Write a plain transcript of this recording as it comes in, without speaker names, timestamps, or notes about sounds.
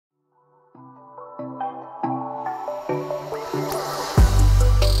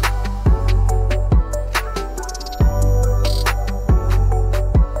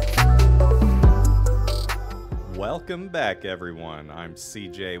Welcome back, everyone. I'm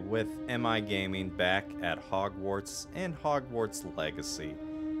CJ with MI Gaming back at Hogwarts and Hogwarts Legacy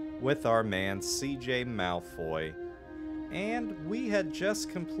with our man CJ Malfoy. And we had just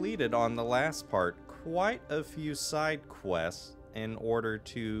completed on the last part quite a few side quests in order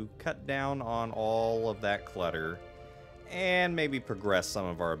to cut down on all of that clutter and maybe progress some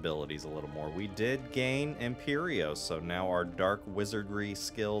of our abilities a little more. We did gain Imperio, so now our dark wizardry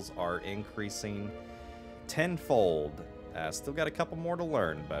skills are increasing tenfold. Still got a couple more to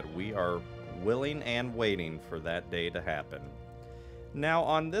learn, but we are willing and waiting for that day to happen. Now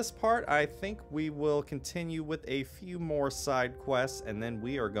on this part, I think we will continue with a few more side quests, and then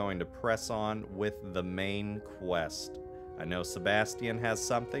we are going to press on with the main quest. I know Sebastian has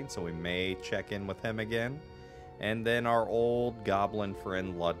something, so we may check in with him again. And then our old goblin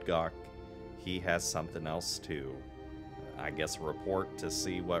friend Ludgok, he has something else too. I guess a report to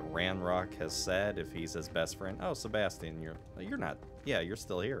see what Ranrock has said, if he's his best friend. Oh, Sebastian, you're not. Yeah, you're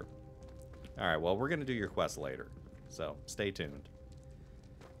still here. Alright, well, we're going to do your quest later, so stay tuned.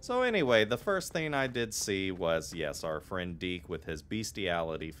 So anyway, the first thing I did see was, yes, our friend Deke with his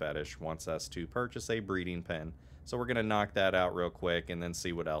bestiality fetish wants us to purchase a breeding pen. So we're going to knock that out real quick and then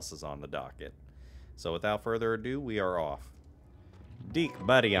see what else is on the docket. So without further ado, we are off. Deke,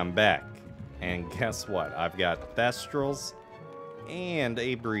 buddy, I'm back. And guess what? I've got Thestrals and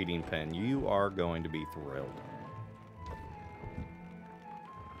a breeding pen. You are going to be thrilled.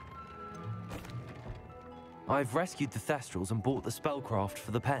 I've rescued the Thestrals and bought the spellcraft for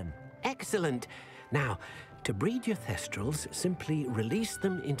the pen. Excellent. Now, to breed your Thestrals, simply release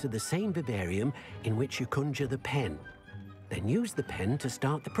them into the same vivarium in which you conjure the pen. Then use the pen to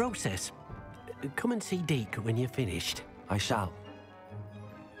start the process. Come and see Deke when you're finished. I shall.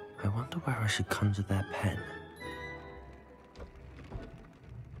 I wonder where I should conjure their pen.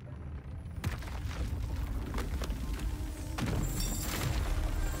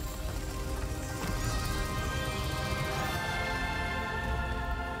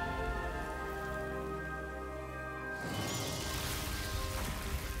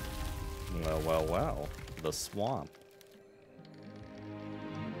 Well, the swamp.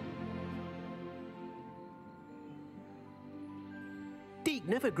 Deke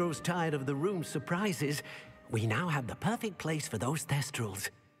never grows tired of the room's surprises. We now have the perfect place for those Thestrals.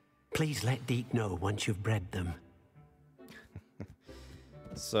 Please let Deke know once you've bred them.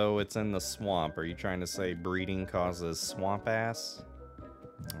 So it's in the swamp. Are you trying to say breeding causes swamp ass?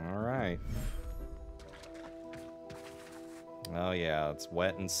 Alright. Oh yeah, it's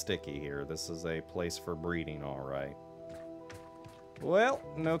wet and sticky here. This is a place for breeding, alright. Well,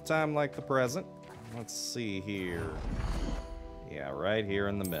 no time like the present. Let's see here. Yeah, right here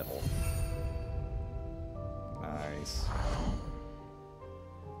in the middle. Nice.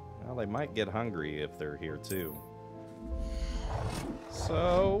 Well, they might get hungry if they're here too.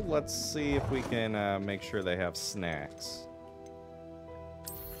 So, let's see if we can make sure they have snacks.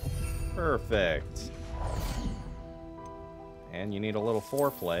 Perfect. And you need a little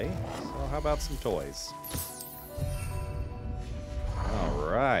foreplay, so how about some toys?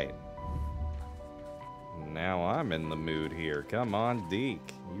 Alright. Now I'm in the mood here. Come on,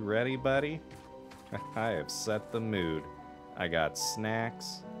 Deke. You ready, buddy? I have set the mood. I got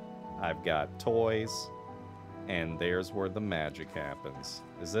snacks, I've got toys, and there's where the magic happens.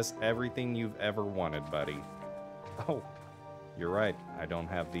 Is this everything you've ever wanted, buddy? Oh, you're right. I don't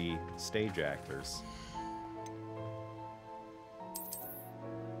have the stage actors.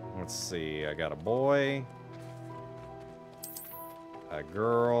 Let's see. I got a boy, a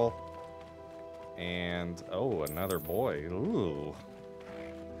girl, and, oh, another boy. Ooh.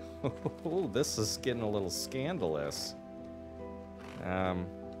 Ooh, this is getting a little scandalous.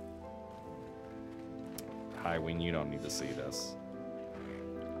 Highwing, you don't need to see this.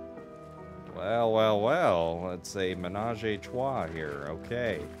 Well. It's a menage a trois here.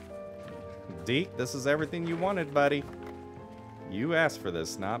 Okay. Deke, this is everything you wanted, buddy. You asked for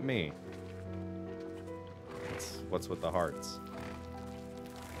this, not me. What's with the hearts?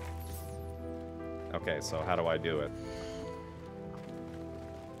 Okay, so how do I do it?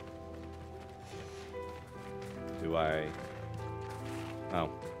 Do I... Oh,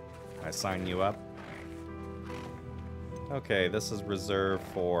 I sign you up? Okay, this is reserved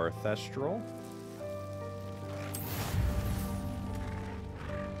for Thestral.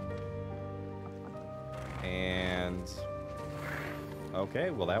 And... okay,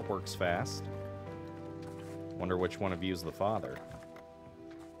 well that works fast. Wonder which one of you is the father.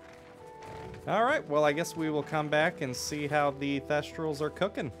 Alright, well I guess we will come back and see how the Thestrals are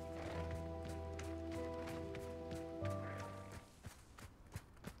cooking.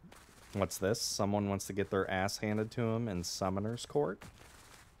 What's this? Someone wants to get their ass handed to him in Summoner's Court?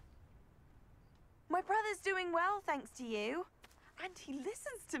 My brother's doing well, thanks to you. And he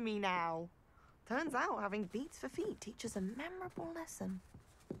listens to me now. Turns out having beats for feet teaches a memorable lesson.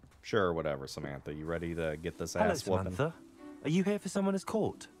 Sure, whatever, Samantha. You ready to get this Hello, ass whooping? Samantha. Are you here for Summoner's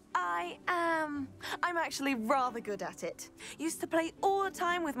Court? I am. I'm actually rather good at it. Used to play all the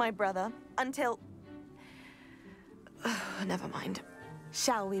time with my brother until... Never mind.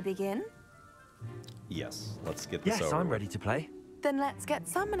 Shall we begin? Yes, let's get this over Yes, I'm with. ready to play. Then let's get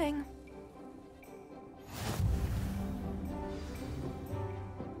summoning.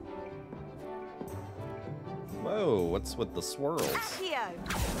 Whoa, what's with the swirls? Accio!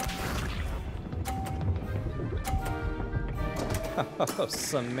 Oh,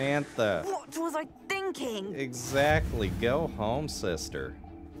 Samantha. What was I thinking? Exactly. Go home, sister.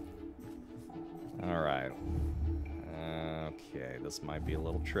 All right. Okay, this might be a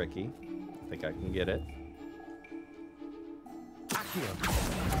little tricky. I think I can get it.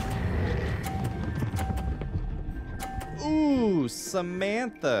 Ooh,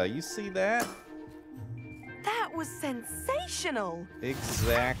 Samantha. You see that? That was sensational.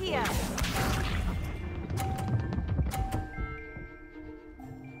 Exactly. Accio!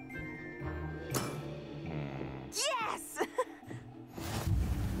 Yes!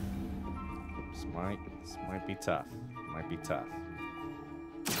 This might be tough. Might be tough.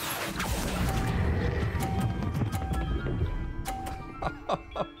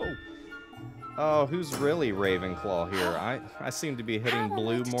 Oh, who's really Ravenclaw here? I seem to be hitting How am I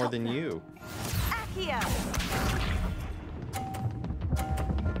blue to more top than that? you. Accio!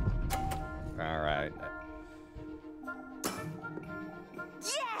 All right.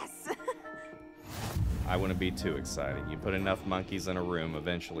 Yes! I wouldn't be too excited. You put enough monkeys in a room,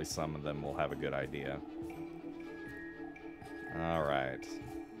 eventually some of them will have a good idea. All right.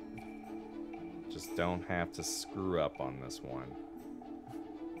 Just don't have to screw up on this one.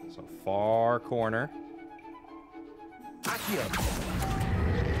 So far corner.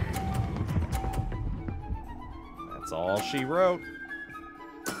 That's all she wrote.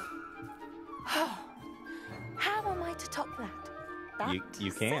 How am I to top that?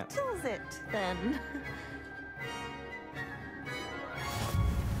 You can't. Settles it, then.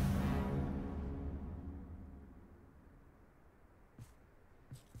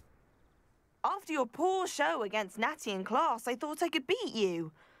 After your poor show against Natty in class, I thought I could beat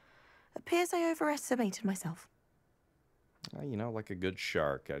you. Appears I overestimated myself. You know, like a good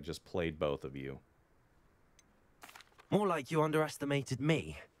shark, I just played both of you. More like you underestimated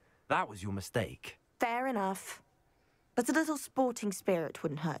me. That was your mistake. Fair enough. But a little sporting spirit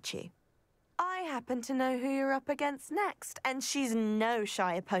wouldn't hurt you. I happen to know who you're up against next, and she's no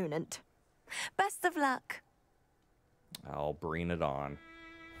shy opponent. Best of luck. I'll bring it on.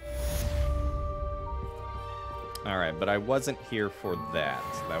 Alright, but I wasn't here for that.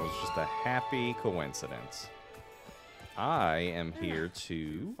 That was just a happy coincidence. I am here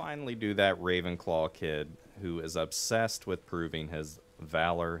to finally do that Ravenclaw kid who is obsessed with proving his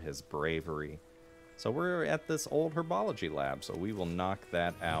valor, his bravery. So we're at this old herbology lab, so we will knock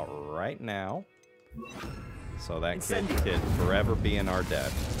that out right now. So that kid can forever be in our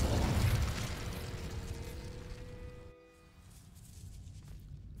debt.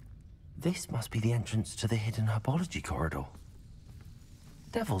 This must be the entrance to the hidden herbology corridor.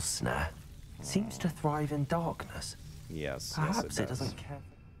 Devil's Snare seems to thrive in darkness. Yes, Perhaps it it does. doesn't care.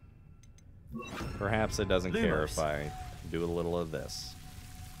 Perhaps it doesn't care Lumos. if I do a little of this.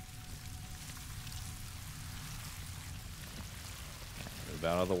 Move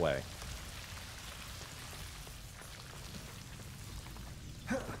out of the way.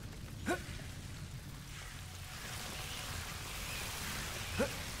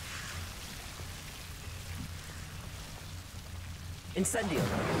 Incendio!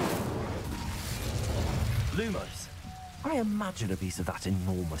 Lumos! I imagine a piece of that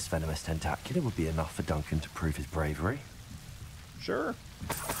enormous venomous tentacular would be enough for Duncan to prove his bravery. Sure.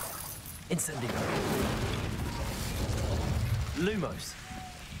 Incendio! Lumos!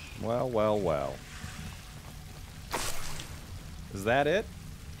 Well, well, well. Is that it?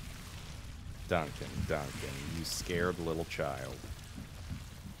 Duncan, you scared little child.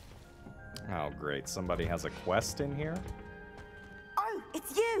 Oh, great. Somebody has a quest in here? Oh,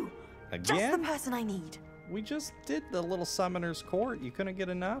 it's you! Just the Again? person I need. We just did the little summoner's court. You couldn't get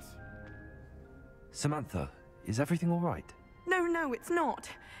enough? Samantha, is everything alright? No, it's not.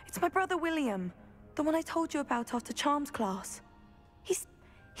 It's my brother William. The one I told you about after Charms class.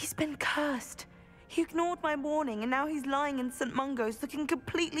 He's been cursed. He ignored my warning and now he's lying in St. Mungo's looking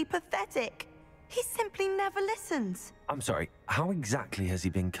completely pathetic. He simply never listens. I'm sorry, how exactly has he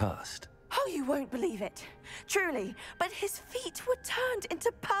been cursed? Oh, you won't believe it. Truly, but his feet were turned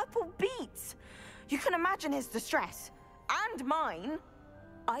into purple beets. You can imagine his distress. And mine.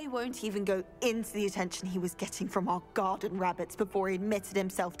 I won't even go into the attention he was getting from our garden rabbits before he admitted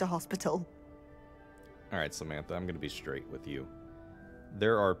himself to hospital. Alright, Samantha, I'm gonna be straight with you.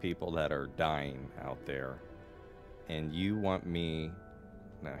 There are people that are dying out there. And you want me...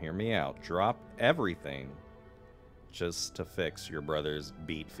 Now, hear me out. Drop everything just to fix your brother's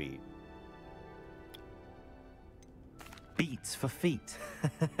beet feet. Beats for feet.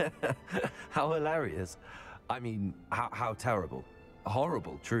 How hilarious. I mean, how terrible.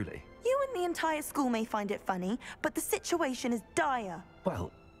 Horrible, truly. You and the entire school may find it funny, but the situation is dire.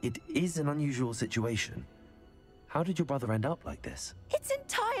 Well, it is an unusual situation. How did your brother end up like this? It's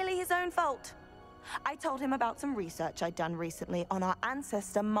entirely his own fault. I told him about some research I'd done recently on our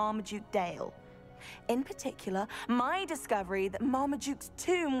ancestor Marmaduke Dale. In particular, my discovery that Marmaduke's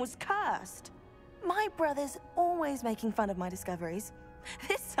tomb was cursed. My brother's always making fun of my discoveries.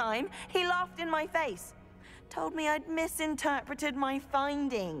 This time, he laughed in my face. Told me I'd misinterpreted my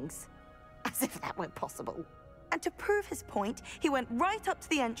findings. As if that weren't possible. And to prove his point, he went right up to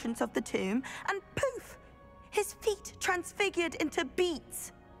the entrance of the tomb and poof! His feet transfigured into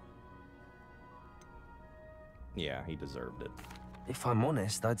beets. Yeah, he deserved it. If I'm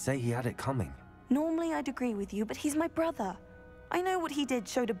honest, I'd say he had it coming. Normally I'd agree with you, but he's my brother. I know what he did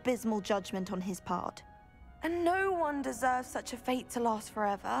showed abysmal judgment on his part. And no one deserves such a fate to last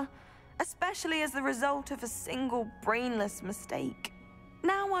forever, especially as the result of a single brainless mistake.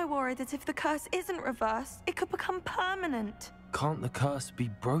 Now I worry that if the curse isn't reversed, it could become permanent. Can't the curse be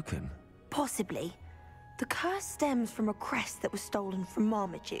broken? Possibly. The curse stems from a crest that was stolen from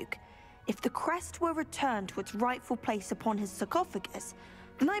Marmaduke. If the crest were returned to its rightful place upon his sarcophagus,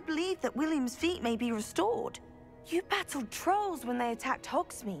 then I believe that William's feet may be restored. You battled trolls when they attacked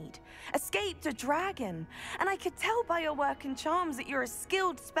Hogsmeade, escaped a dragon, and I could tell by your work and charms that you're a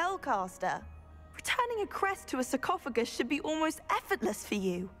skilled spellcaster. Returning a crest to a sarcophagus should be almost effortless for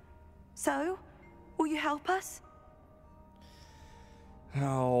you. So, will you help us?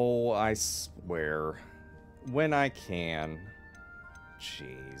 Oh, I swear. When I can.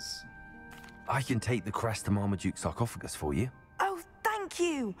 Jeez. I can take the crest to Marmaduke's sarcophagus for you. Oh, thank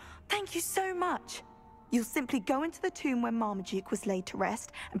you! Thank you so much! You'll simply go into the tomb where Marmaduke was laid to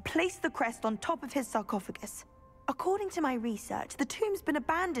rest and place the crest on top of his sarcophagus. According to my research, the tomb's been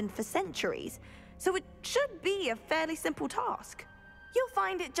abandoned for centuries, so it should be a fairly simple task. You'll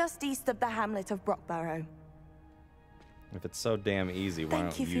find it just east of the hamlet of Brockborough. If it's so damn easy, why Thank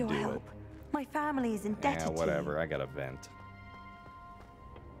don't you for you your do help. My family is indebted Yeah, to whatever. you. I gotta vent.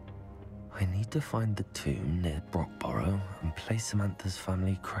 I need to find the tomb near Brockborough and place Samantha's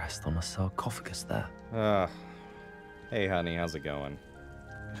family crest on a sarcophagus there. Hey, honey, how's it going?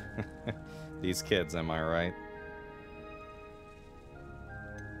 These kids, am I right?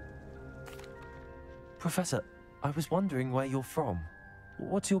 Professor, I was wondering where you're from.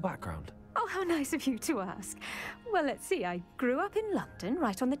 What's your background? Oh, how nice of you to ask. Well, let's see. I grew up in London,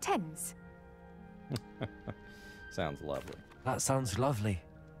 right on the Thames. Sounds lovely. That sounds lovely.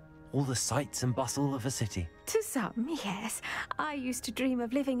 All the sights and bustle of a city. To some, yes. I used to dream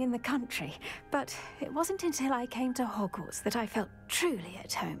of living in the country, but it wasn't until I came to Hogwarts that I felt truly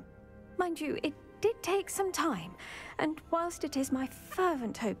at home. Mind you, it did take some time, and whilst it is my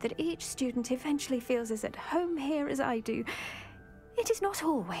fervent hope that each student eventually feels as at home here as I do, it is not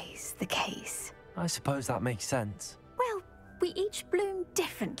always the case. I suppose that makes sense. Well, we each bloom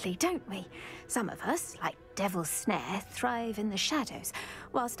differently, don't we? Some of us, like Devil's Snare, thrive in the shadows,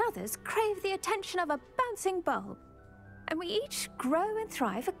 whilst others crave the attention of a bouncing bulb. And we each grow and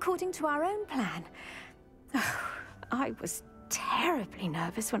thrive according to our own plan. Oh, I was terribly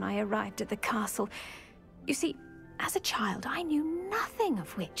nervous when I arrived at the castle. You see, as a child, I knew nothing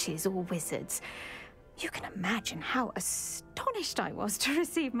of witches or wizards. You can imagine how astonished I was to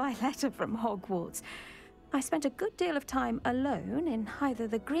receive my letter from Hogwarts. I spent a good deal of time alone in either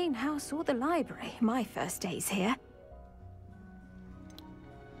the greenhouse or the library my first days here.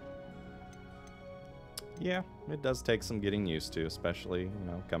 Yeah, it does take some getting used to, especially, you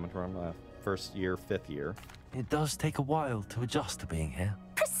know, coming from first year, fifth year. It does take a while to adjust to being here.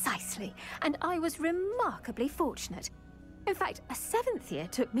 Precisely, and I was remarkably fortunate. In fact, a 7th year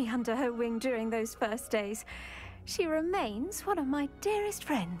took me under her wing during those first days. She remains one of my dearest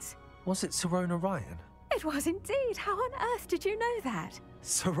friends. Was it Serona Ryan? It was indeed. How on earth did you know that?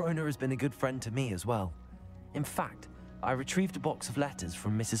 Serona has been a good friend to me as well. In fact, I retrieved a box of letters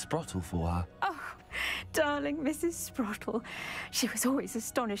from Mrs. Sprottle for her. Oh, Darling Mrs. Sprottle. She was always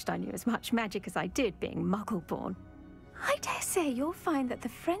astonished I knew as much magic as I did, being Muggle-born. I dare say you'll find that the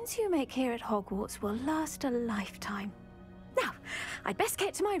friends you make here at Hogwarts will last a lifetime. Now, I'd best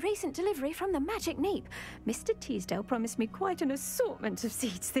get to my recent delivery from the Magic Neep. Mr. Teasdale promised me quite an assortment of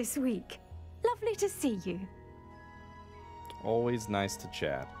seeds this week. Lovely to see you. Always nice to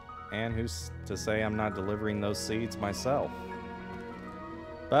chat. And who's to say I'm not delivering those seeds myself?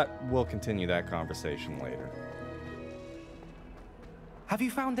 But we'll continue that conversation later. Have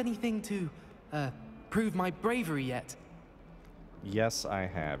you found anything to, prove my bravery yet? Yes, I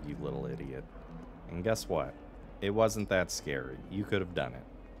have, you little idiot. And guess what? It wasn't that scary. You could have done it.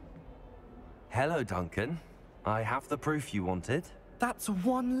 Hello, Duncan. I have the proof you wanted. That's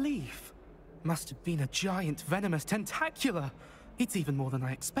one leaf. Must have been a giant venomous tentacula. It's even more than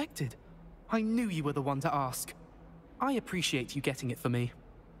I expected. I knew you were the one to ask. I appreciate you getting it for me.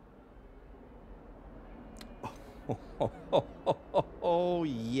 Oh,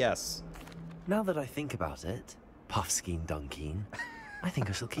 yes. Now that I think about it, Puffskein Dunkeen, I think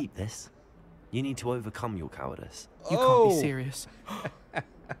I shall keep this. You need to overcome your cowardice. You can't be serious.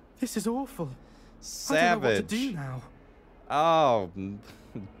 This is awful. Savage. I don't know what to do now. Oh,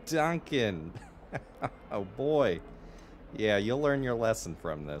 Duncan. Oh, boy. Yeah, you'll learn your lesson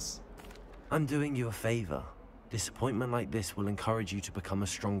from this. I'm doing you a favor. Disappointment like this will encourage you to become a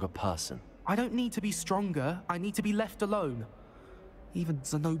stronger person. I don't need to be stronger. I need to be left alone. Even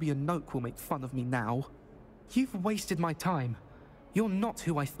Zenobia Noak will make fun of me now. You've wasted my time. You're not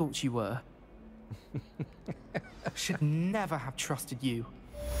who I thought you were. Should never have trusted you.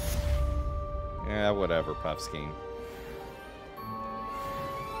 Yeah, whatever, Puffskein.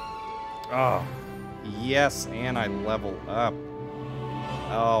 Oh, yes, and I level up.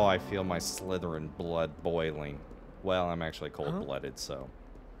 Oh, I feel my Slytherin blood boiling. Well, I'm actually cold-blooded, so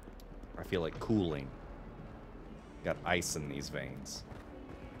I feel it cooling. Got ice in these veins.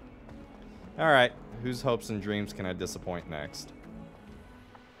 Alright, whose hopes and dreams can I disappoint next?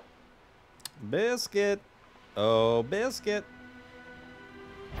 Biscuit! Oh, Biscuit!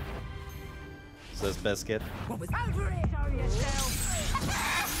 Is this Biscuit?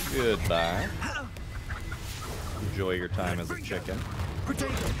 Goodbye. Enjoy your time as a chicken.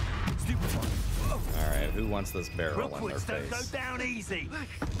 Alright, who wants this barrel in their face? Go down easy.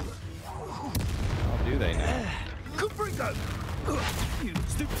 How do they now? Alright,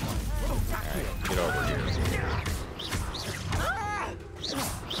 get over here.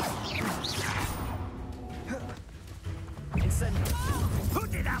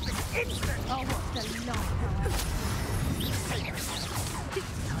 Put it up in instant. Oh, what's the line?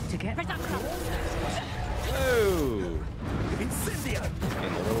 Time to get Whoa! Incendio.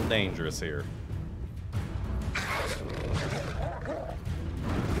 Getting a little dangerous here.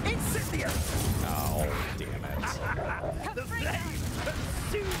 Incendio. Oh, damn it. The flame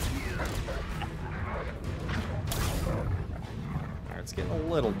pursues you. Alright, it's getting a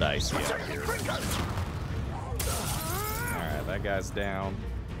little dicey out here. Alright, that guy's down.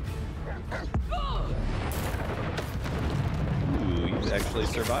 Ooh, you actually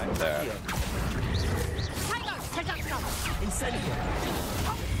survived that.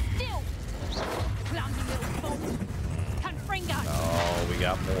 Oh, we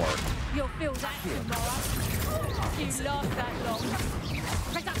got more. You'll feel that tomorrow. You last that long.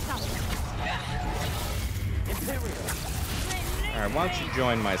 Alright, why don't you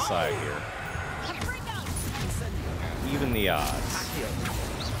join my side here? Even the odds.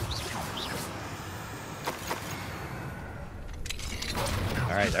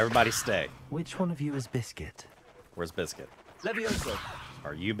 Alright, everybody stay. Which one of you is Biscuit? Where's Biscuit? Levioso.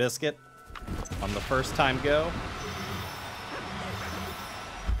 Are you Biscuit? On the first time go?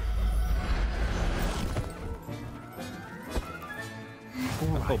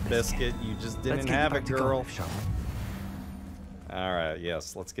 Oh, Biscuit, you just didn't have it, girl. Alright,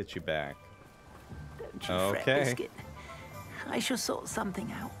 yes, let's get you back. Don't you fret, Okay. Biscuit. I shall sort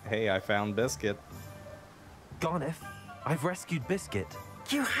something out. Hey, I found Biscuit. Garneth, I've rescued Biscuit.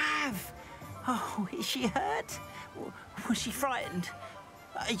 You have? Oh, is she hurt? Was she frightened?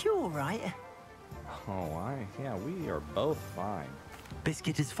 Are you all right? Oh, yeah, we are both fine.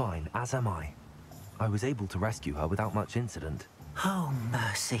 Biscuit is fine, as am I. I was able to rescue her without much incident. Oh,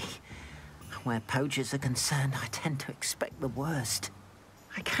 mercy. Where poachers are concerned, I tend to expect the worst.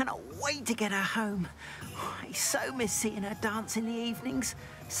 I cannot wait to get her home. I so miss seeing her dance in the evenings.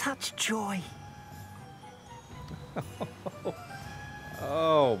 Such joy.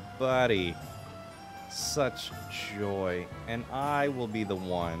 Oh, buddy. Such joy. And I will be the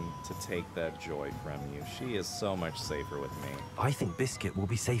one to take that joy from you. She is so much safer with me. I think Biscuit will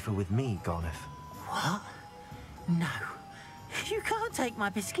be safer with me, Garneth. What? No. You can't take my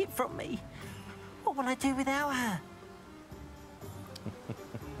biscuit from me. What will I do without her?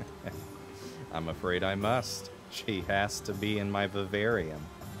 I'm afraid I must. She has to be in my vivarium.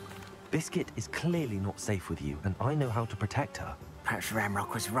 Biscuit is clearly not safe with you, and I know how to protect her. Perhaps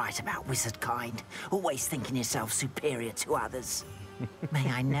Ramrock was right about wizard kind. Always thinking yourself superior to others. May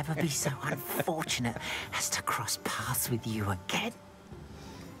I never be so unfortunate as to cross paths with you again.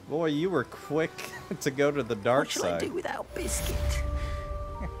 Boy, you were quick to go to the dark What shall side. I do without Biscuit?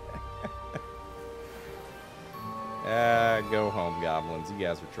 Go home, goblins. You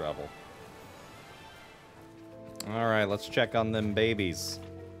guys are trouble. Alright, let's check on them babies.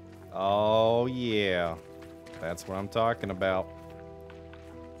 Oh, yeah. That's what I'm talking about.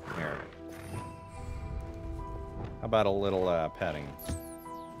 Here. How about a little petting?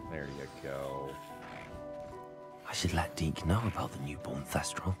 There you go. I should let Deke know about the newborn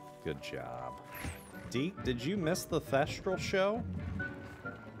Thestral. Good job. Deke, did you miss the Thestral show?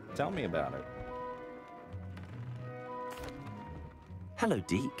 Tell me about it. Hello,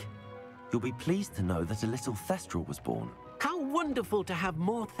 Deke. You'll be pleased to know that a little Thestral was born. How wonderful to have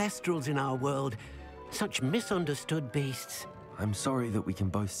more Thestrals in our world. Such misunderstood beasts. I'm sorry that we can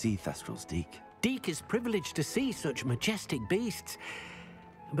both see Thestrals, Deke. Deke is privileged to see such majestic beasts,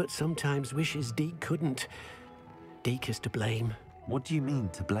 but sometimes wishes Deke couldn't. Deke is to blame. What do you mean,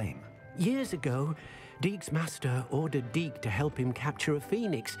 to blame? Years ago, Deke's master ordered Deke to help him capture a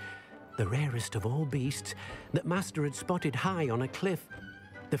phoenix, the rarest of all beasts, that master had spotted high on a cliff.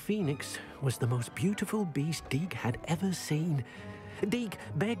 The phoenix was the most beautiful beast Deke had ever seen. Deke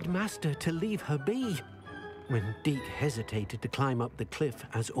begged master to leave her be. When Deke hesitated to climb up the cliff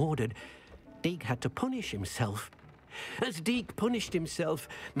as ordered, Deke had to punish himself. As Deke punished himself,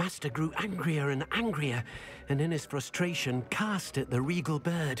 master grew angrier and angrier, and in his frustration cast at the regal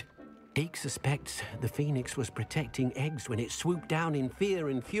bird. Deke suspects the phoenix was protecting eggs when it swooped down in fear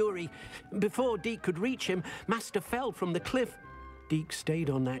and fury. Before Deke could reach him, master fell from the cliff. Deke stayed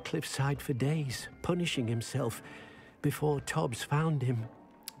on that cliffside for days, punishing himself, before Tobbs found him.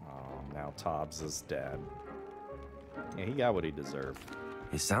 Oh, now Tobbs is dead. Yeah, he got what he deserved.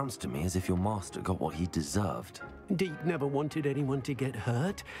 It sounds to me as if your master got what he deserved. Deke never wanted anyone to get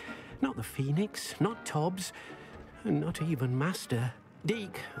hurt. Not the phoenix, not Tobbs, and not even master.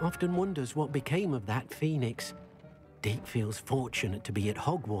 Deke often wonders what became of that phoenix. Deke feels fortunate to be at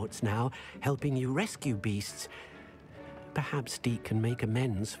Hogwarts now, helping you rescue beasts. Perhaps Deke can make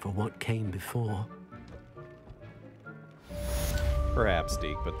amends for what came before. Perhaps,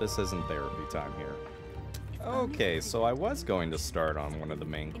 Deke, but this isn't therapy time here. Okay, so I was going to start on one of the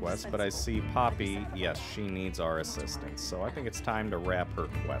main quests, but I see Poppy, yes, she needs our assistance, so I think it's time to wrap her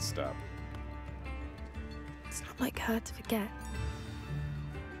quest up. It's not like her to forget.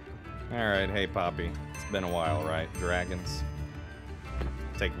 Alright, hey Poppy, it's been a while, right? Dragons?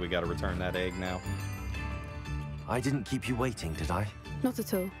 Take it we gotta return that egg now? I didn't keep you waiting, did I? Not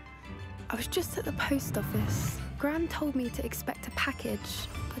at all. I was just at the post office. Gran told me to expect a package,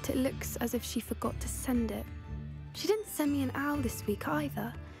 but it looks as if she forgot to send it. She didn't send me an owl this week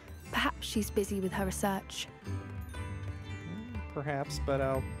either. Perhaps she's busy with her research. Perhaps, but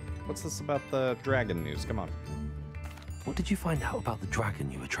what's this about the dragon news? Come on. What did you find out about the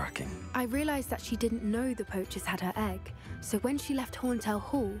dragon you were tracking? I realized that she didn't know the poachers had her egg, so when she left Horntail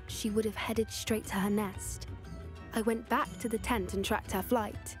Hall, she would have headed straight to her nest. I went back to the tent and tracked her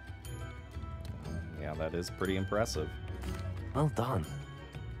flight. Yeah, that is pretty impressive. Well done.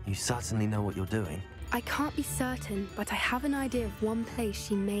 You certainly know what you're doing. I can't be certain, but I have an idea of one place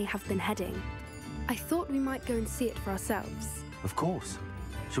she may have been heading. I thought we might go and see it for ourselves. Of course.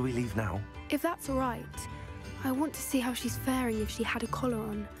 Shall we leave now? If that's all right. I want to see how she's faring if she had a collar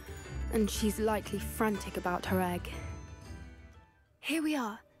on. And she's likely frantic about her egg. Here we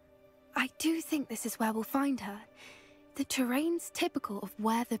are. I do think this is where we'll find her. The terrain's typical of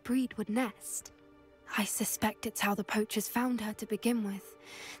where the breed would nest. I suspect it's how the poachers found her to begin with.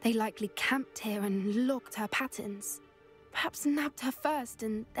 They likely camped here and logged her patterns. Perhaps nabbed her first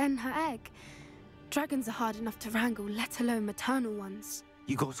and then her egg. Dragons are hard enough to wrangle, let alone maternal ones.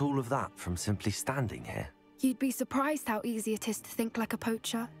 You got all of that from simply standing here? You'd be surprised how easy it is to think like a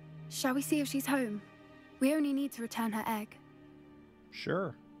poacher. Shall we see if she's home? We only need to return her egg.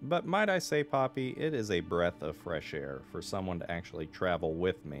 Sure. But might I say, Poppy, it is a breath of fresh air for someone to actually travel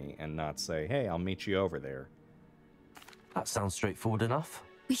with me and not say, hey, I'll meet you over there. That sounds straightforward enough.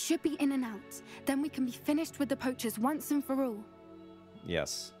 We should be in and out. Then we can be finished with the poachers once and for all.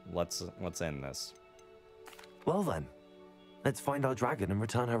 Yes, let's end this. Well then, let's find our dragon and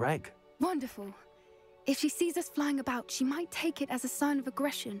return her egg. Wonderful. If she sees us flying about, she might take it as a sign of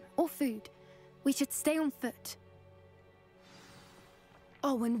aggression or food. We should stay on foot.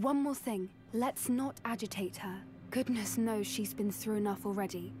 Oh, and one more thing. Let's not agitate her. Goodness knows she's been through enough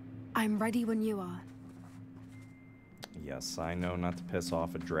already. I'm ready when you are. Yes, I know not to piss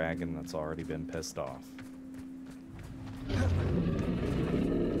off a dragon that's already been pissed off.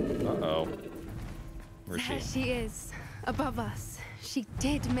 Uh-oh. Where's There she? she is, above us. She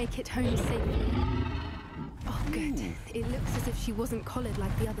did make it home safely. Oh, good. It looks as if she wasn't collared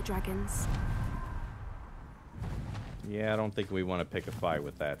like the other dragons. Yeah, I don't think we want to pick a fight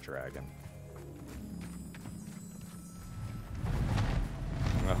with that dragon.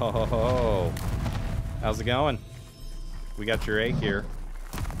 Oh, how's it going? We got your egg here.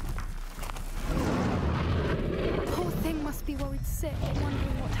 Poor thing must be worried sick,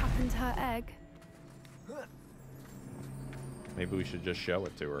 wondering what happened to her egg. Maybe we should just show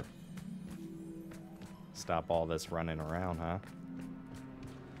it to her. Stop all this running around, huh?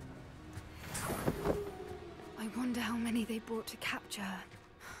 I wonder how many they brought to capture her.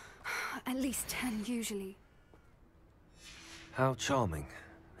 At least 10 usually. How charming.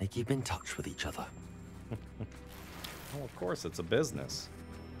 They keep in touch with each other. Well, of course, it's a business.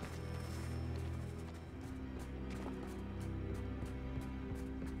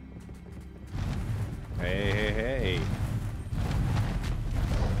 Hey, hey, hey.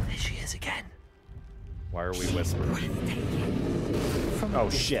 There she is again. Why are we whispering? Oh,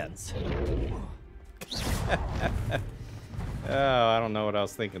 shit. Oh, I don't know what I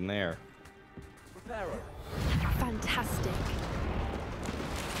was thinking there. Fantastic.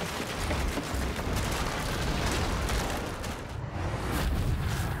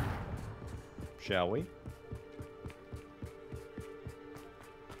 Shall we?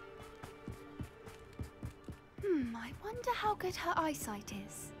 I wonder how good her eyesight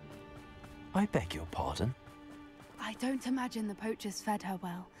is. I beg your pardon? I don't imagine the poachers fed her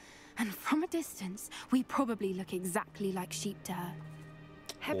well. And from a distance, we probably look exactly like sheep to her.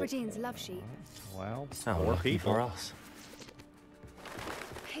 Hebrideans love sheep. Well, How more lucky people. for us.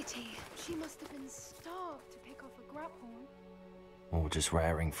 Pity. She must have been starved to pick off a grubhorn. Or just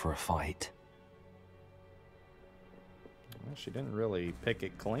raring for a fight. Well, she didn't really pick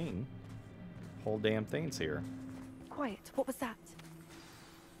it clean. Whole damn thing's here. Quiet. What was that?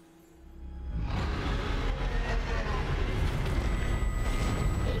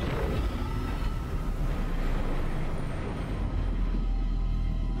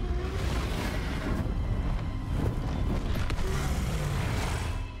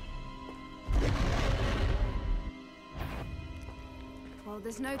 Well,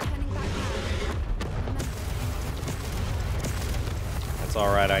 there's no turning back now. Remember. That's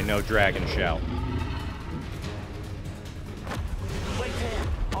alright, I know Dragon Shout. Wait here.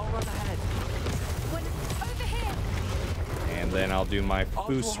 I'll run ahead. Over here. And then I'll do my I'll draw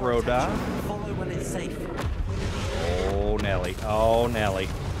her Fusroda. attention. Follow when it's safe. Oh, Nelly. Oh, Nelly.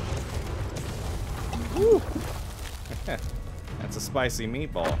 Woo! That's a spicy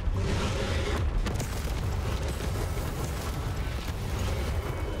meatball.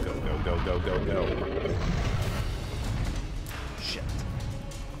 Go, go, go, go, go, go. Shit.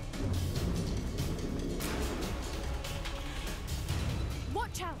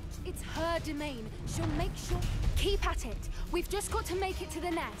 Watch out! It's her domain. She'll make sure. Keep at it. We've just got to make it to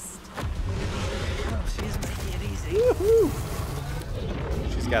the nest. Oh, she is making it easy.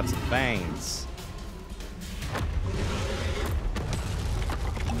 She's got some fangs.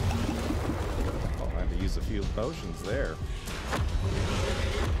 Oh, I had to use a few potions there.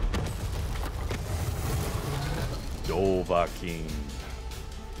 Dovahkiin.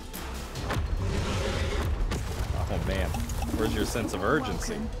 Oh man, where's your sense of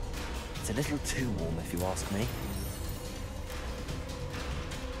urgency? Welcome. It's a little too warm, if you ask me.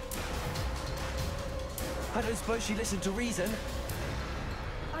 I don't suppose she listened to reason.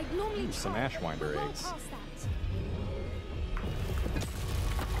 I'd normally Ooh, some try, Ashwinder but we're well eggs. past that.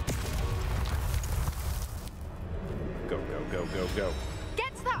 Go, go, go, go, go.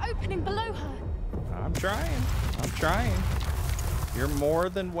 Get to that opening below her. I'm trying. I'm trying. You're more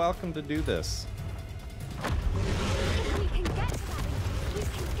than welcome to do this. If we can get to that, we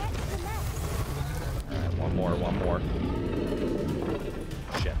can get to the nest. Alright, one more, one more.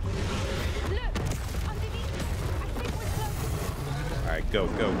 Shit. Look, underneath her. I think we're close. Alright, go,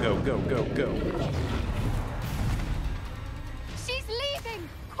 go, go, go, go, go. She's leaving!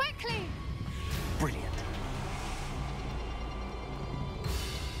 Quickly! Brilliant.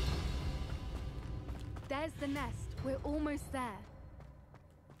 There's the nest. We're almost there.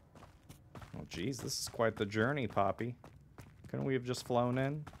 Oh, geez, this is quite the journey, Poppy. Couldn't we have just flown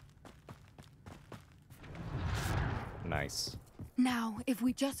in? Nice. Now, if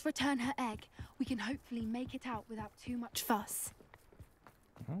we just return her egg, we can hopefully make it out without too much fuss.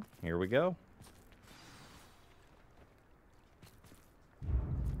 Well, here we go.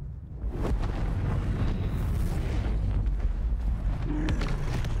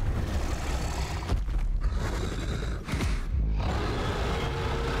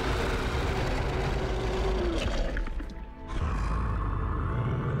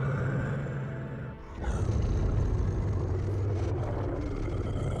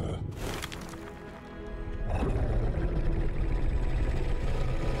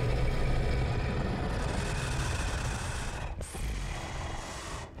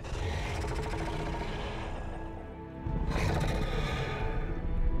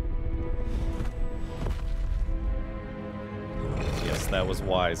 That was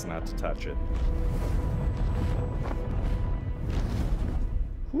wise not to touch it.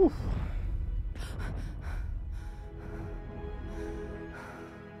 Whew.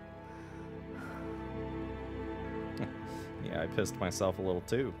 Yeah, I pissed myself a little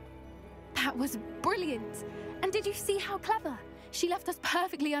too. That was brilliant. And did you see how clever? She left us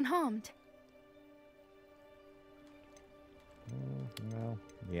perfectly unharmed. Well,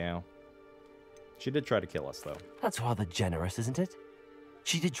 yeah. She did try to kill us, though. That's rather generous, isn't it?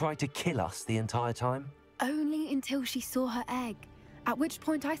 She did try to kill us the entire time? Only until she saw her egg, at which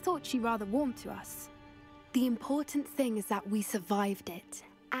point I thought she rather warmed to us. The important thing is that we survived it,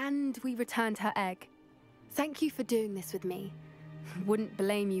 and we returned her egg. Thank you for doing this with me. Wouldn't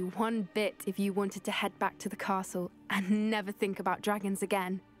blame you one bit if you wanted to head back to the castle and never think about dragons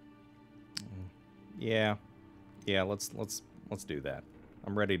again. Yeah, let's do that.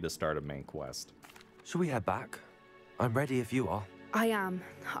 I'm ready to start a main quest. Shall we head back? I'm ready if you are. I am.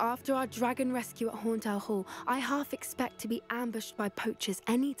 After our dragon rescue at Hauntow Hall, I half expect to be ambushed by poachers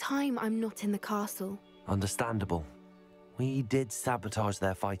any time I'm not in the castle. Understandable. We did sabotage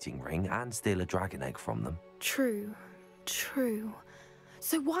their fighting ring and steal a dragon egg from them. True.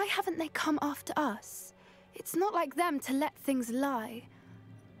 So why haven't they come after us? It's not like them to let things lie.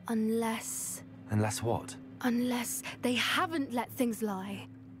 Unless... Unless what? Unless they haven't let things lie.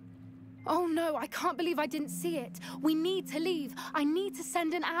 Oh no, I can't believe I didn't see it. We need to leave. I need to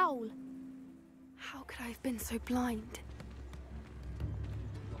send an owl. How could I have been so blind?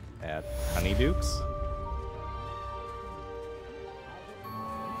 At Honeydukes?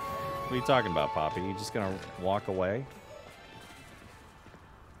 What are you talking about, Poppy? You just gonna walk away?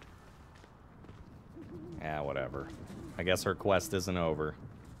 Yeah, whatever. I guess her quest isn't over.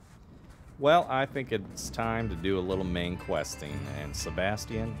 Well, I think it's time to do a little main questing, and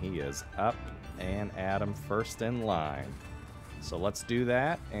Sebastian, he is up and Adam first in line. So let's do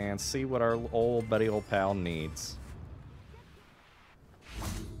that and see what our old pal needs.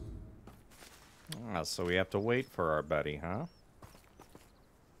 So we have to wait for our buddy, huh?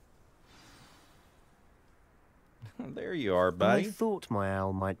 There you are, buddy. I thought my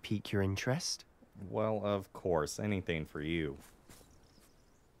owl might pique your interest. Well, of course, anything for you.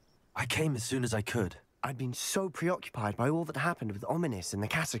 I came as soon as I could. I'd been so preoccupied by all that happened with Ominis in the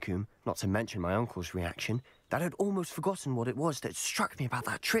catacomb, not to mention my uncle's reaction, that I'd almost forgotten what it was that struck me about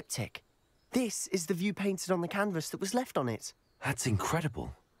that triptych. This is the view painted on the canvas that was left on it. That's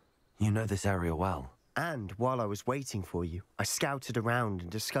incredible. You know this area well. And while I was waiting for you, I scouted around and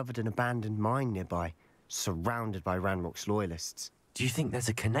discovered an abandoned mine nearby, surrounded by Ranrock's loyalists. Do you think there's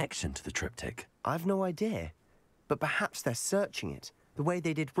a connection to the triptych? I've no idea, but perhaps they're searching it, the way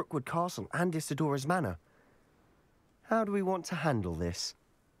they did Rookwood Castle and Isidora's Manor. How do we want to handle this?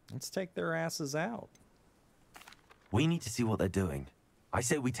 Let's take their asses out. We need to see what they're doing. I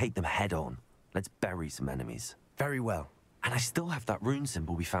say we take them head on. Let's bury some enemies. Very well. And I still have that rune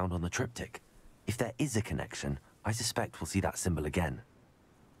symbol we found on the triptych. If there is a connection, I suspect we'll see that symbol again.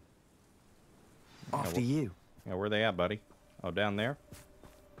 After you. Yeah, where are they at, buddy? Oh, down there?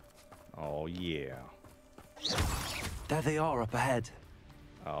 Oh, yeah. There they are, up ahead.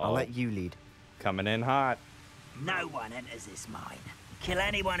 Oh, I'll let you lead. Coming in hot. No one enters this mine. Kill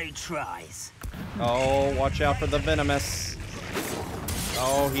anyone who tries. Oh, watch out for the venomous.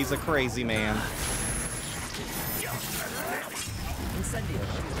 Oh, he's a crazy man.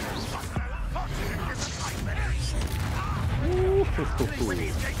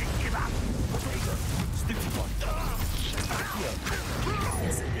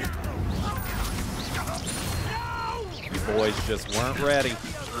 You boys just weren't ready.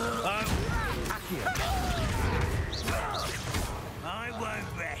 I won't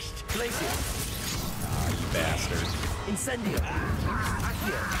rest. Place it. Ah, you bastard. Incendio.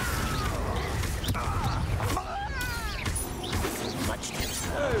 Much too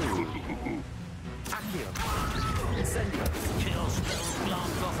Accio. Kill spell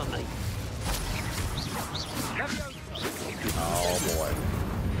glance off of me. Oh boy.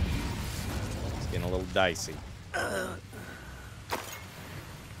 It's getting a little dicey.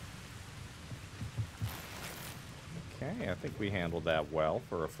 Okay, I think we handled that well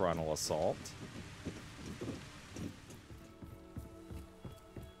for a frontal assault.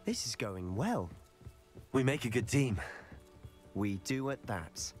 This is going well. We make a good team. We do at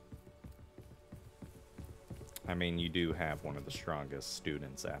that. I mean, you do have one of the strongest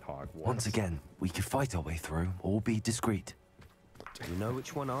students at Hogwarts. Once again, we could fight our way through or be discreet. Do you know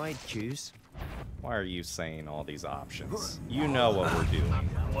which one I'd choose? Why are you saying all these options? You know what we're doing.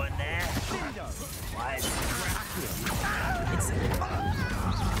 One there.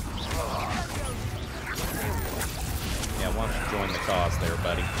 Yeah, why don't you join the cause there,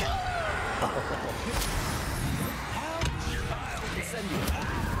 buddy?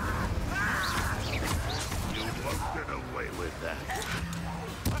 You won't get away with that.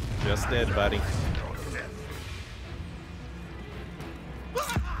 Just did, buddy.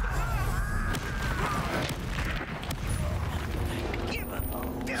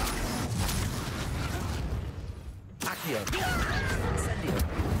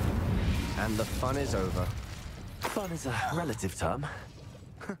 And the fun is over. Fun is a relative term.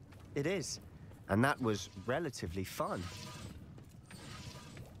 It is. And that was relatively fun.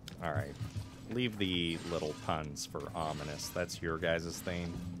 All right. Leave the little puns for ominous. That's your guys'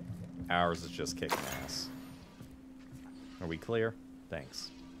 thing. Ours is just kicking ass. Are we clear?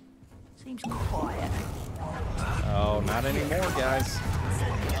 Thanks. Seems quiet. Oh, not anymore, guys.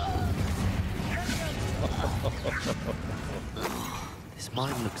 This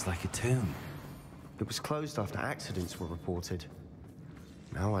mine looks like a tomb. It was closed after accidents were reported.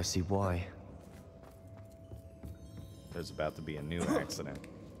 Now I see why. There's about to be a new accident.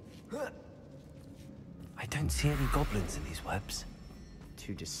 I don't see any goblins in these webs.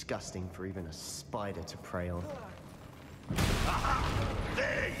 Too disgusting for even a spider to prey on.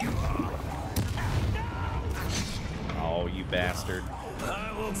 There you are. Oh, you bastard.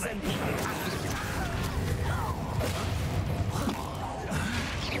 I will make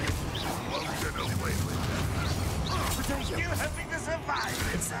Won't get away with that. You helping to survive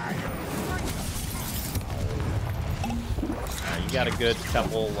inside. You got a good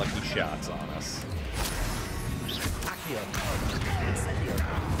couple lucky shots on us.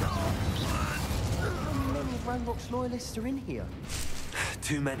 How many Ranrock's loyalists are in here?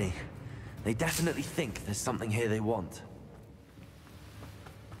 Too many. They definitely think there's something here they want.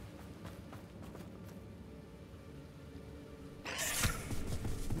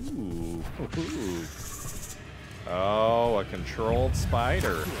 Ooh. Oh, a controlled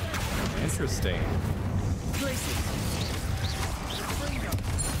spider. Interesting.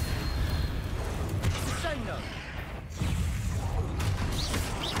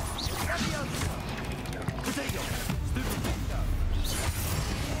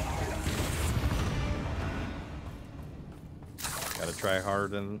 Gotta try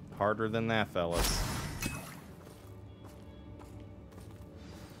harder than that, fellas.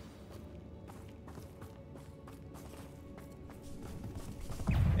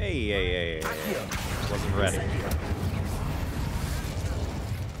 Hey. Wasn't ready.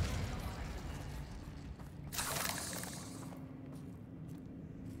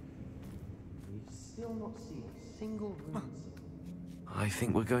 We've still not seen a single rune. I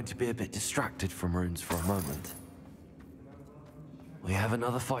think we're going to be a bit distracted from runes for a moment. We have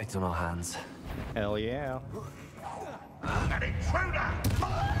another fight on our hands. Hell yeah. An intruder!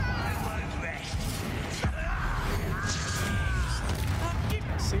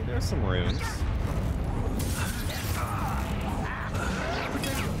 See, there's some runes.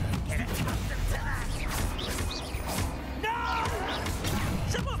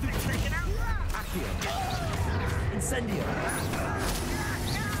 Incendio.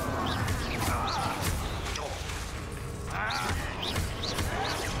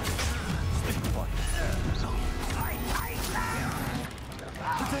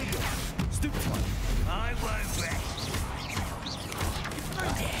 Stupid one. I won't rest.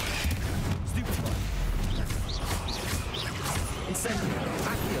 Stupid one. Incendio.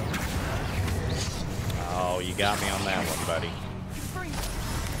 Oh, you got me on that one, buddy.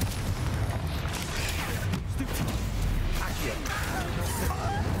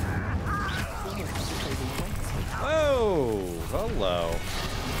 Whoa! Hello.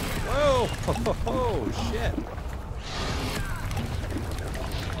 Whoa! Oh, shit.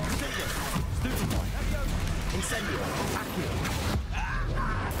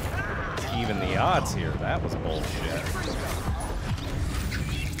 Even the odds here. That was bullshit.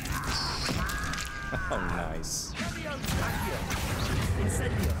 Oh, nice.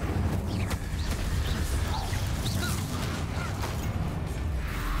 Incendio!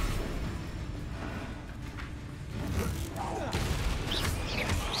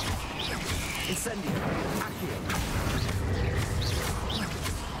 Incendio! Accio!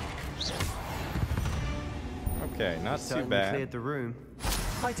 Okay, not too Certainly bad. cleared the room.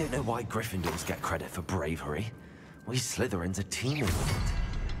 I don't know why Gryffindors get credit for bravery. We Slytherins are teeming with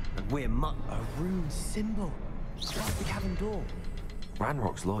it. And we're a rune symbol. Above the cabin door.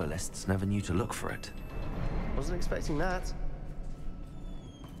 Ranrock's loyalists never knew to look for it. Wasn't expecting that.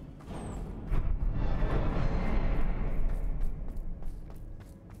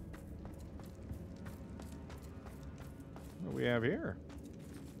 What do we have here?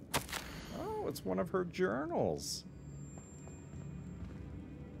 Oh, it's one of her journals.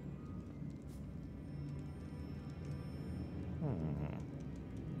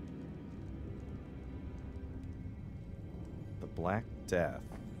 The Black Death.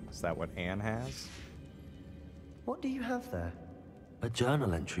 Is that what Anne has? What do you have there? A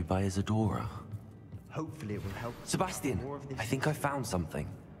journal entry by Isadora. Hopefully it will help. Sebastian, More of this. I think I found something.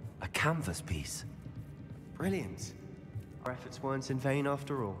 A canvas piece. Brilliant. Our efforts weren't in vain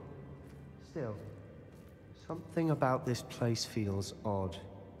after all. Still, something about this place feels odd.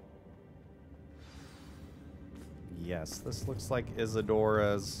 Yes, this looks like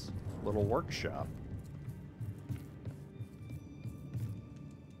Isadora's little workshop.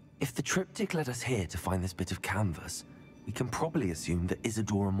 If the triptych led us here to find this bit of canvas, we can probably assume that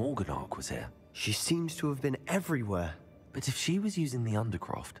Isadora Morganach was here. She seems to have been everywhere. But if she was using the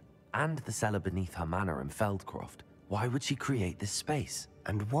Undercroft and the cellar beneath her manor in Feldcroft, why would she create this space?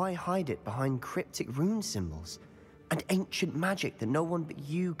 And why hide it behind cryptic rune symbols? And ancient magic that no one but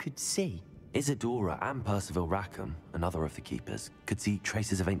you could see? Isadora and Percival Rackham, another of the keepers, could see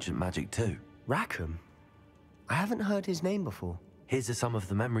traces of ancient magic too. Rackham? I haven't heard his name before. His are some of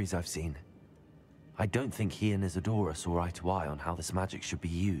the memories I've seen. I don't think he and Isadora saw eye to eye on how this magic should be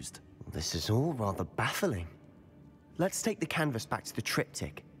used. This is all rather baffling. Let's take the canvas back to the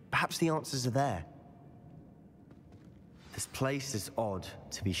triptych. Perhaps the answers are there. This place is odd,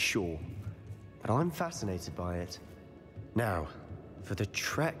 to be sure, but I'm fascinated by it. Now, for the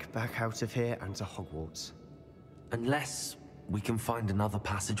trek back out of here and to Hogwarts. Unless we can find another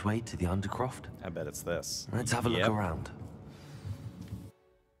passageway to the Undercroft. I bet it's this. Let's have a look around.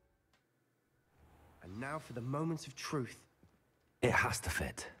 And now for the moment of truth. It has to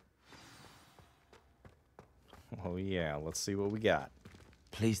fit. Oh yeah, let's see what we got.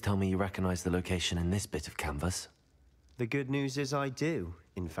 Please tell me you recognize the location in this bit of canvas. The good news is I do,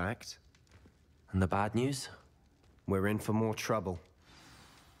 in fact. And the bad news? We're in for more trouble.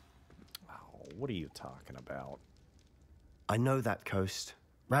 Oh, what are you talking about? I know that coast.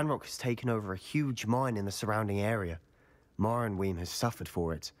 Ranrock has taken over a huge mine in the surrounding area. Marrenweem has suffered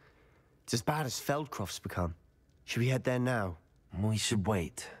for it. It's as bad as Feldcroft's become. Should we head there now? We should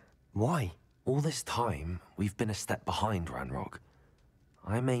wait. Why? All this time, we've been a step behind Ranrock.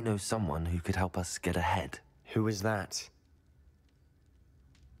 I may know someone who could help us get ahead. Who is that?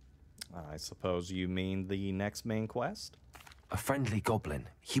 I suppose you mean the next main quest? A friendly goblin.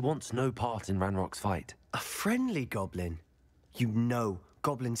 He wants no part in Ranrock's fight. A friendly goblin? You know,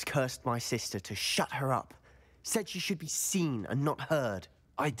 goblins cursed my sister to shut her up. Said she should be seen and not heard.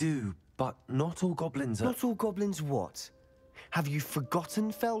 I do, but not all goblins are... Not all goblins what? Have you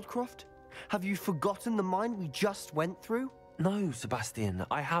forgotten Feldcroft? Have you forgotten the mine we just went through? No, Sebastian,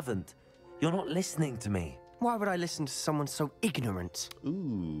 I haven't. You're not listening to me. Why would I listen to someone so ignorant?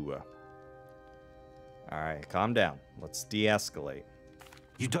 Ooh. Alright, calm down. Let's de-escalate.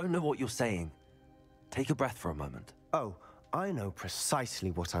 You don't know what you're saying. Take a breath for a moment. Oh, I know precisely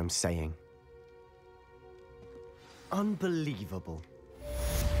what I'm saying. Unbelievable.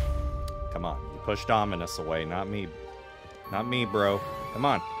 Come on, you pushed Ominous away, not me. Not me, bro. Come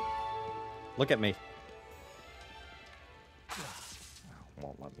on. Look at me.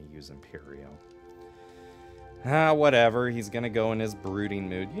 Won't let me use Imperio. Ah, whatever. He's gonna go in his brooding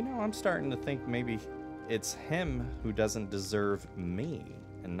mood. You know, I'm starting to think maybe it's him who doesn't deserve me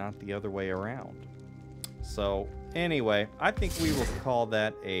and not the other way around. So, anyway, I think we will call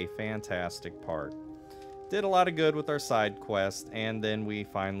that a fantastic part. Did a lot of good with our side quest, and then we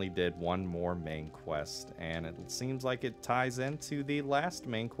finally did one more main quest, and it seems like it ties into the last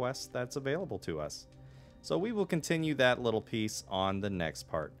main quest that's available to us. So we will continue that little piece on the next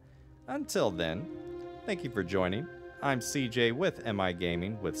part. Until then, thank you for joining. I'm CJ with MI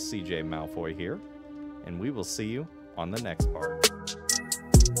Gaming with CJ Malfoy here, and we will see you on the next part.